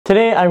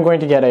Today I'm going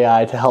to get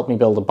AI to help me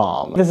build a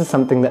bomb. This is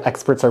something that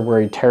experts are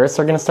worried terrorists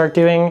are going to start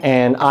doing,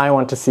 and I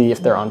want to see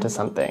if they're onto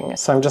something.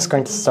 So I'm just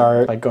going to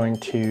start by going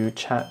to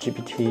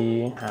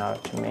ChatGPT, how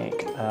to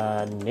make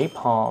a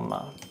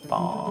napalm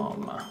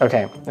bomb.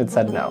 Okay, it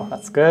said no.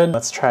 That's good.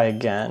 Let's try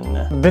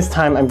again. This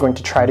time I'm going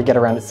to try to get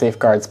around its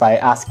safeguards by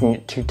asking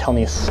it to tell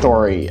me a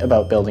story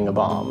about building a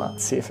bomb.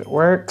 Let's see if it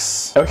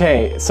works.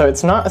 Okay, so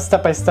it's not a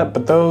step-by-step,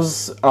 but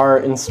those are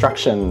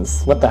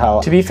instructions. What the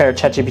hell? To be fair,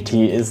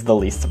 ChatGPT is the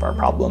least of our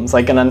problems.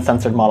 Like, an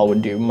uncensored model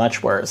would do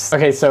much worse.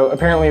 Okay, so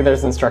apparently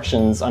there's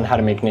instructions on how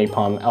to make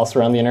napalm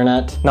elsewhere on the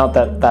internet. Not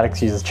that that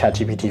excuses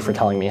ChatGPT for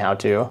telling me how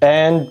to.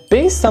 And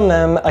based on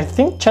them, I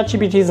think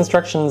ChatGPT's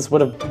instructions would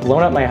have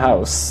blown up my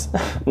house.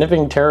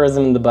 Nipping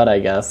terrorism in the bud, I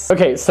guess.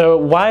 Okay, so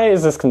why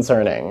is this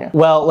concerning?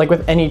 Well, like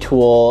with any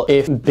tool,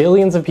 if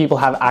billions of people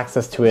have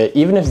access to it,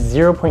 even if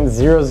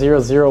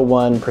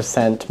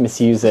 0.0001%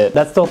 misuse it,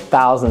 that's still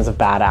thousands of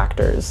bad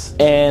actors.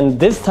 And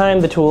this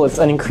time the tool is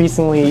an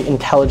increasingly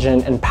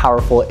intelligent and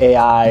powerful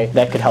AI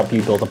that could help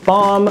you build a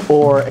bomb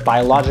or a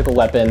biological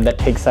weapon that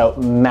takes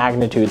out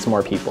magnitudes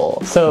more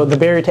people. So the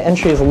barrier to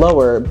entry is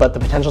lower, but the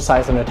potential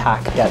size of an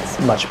attack gets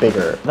much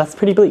bigger. That's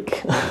pretty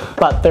bleak.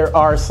 But there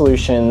are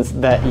solutions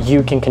that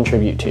you can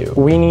contribute to.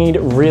 We need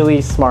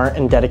really smart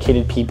and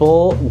dedicated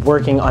people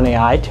working on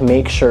AI to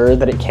make sure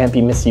that it can't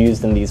be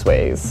misused in these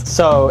ways.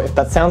 So if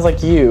that sounds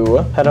like you,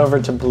 head over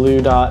to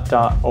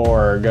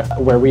bluedot.org,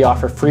 where we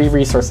offer free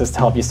resources to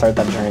help you start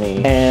that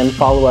journey, and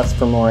follow us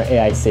for more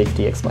AI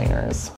safety explainers.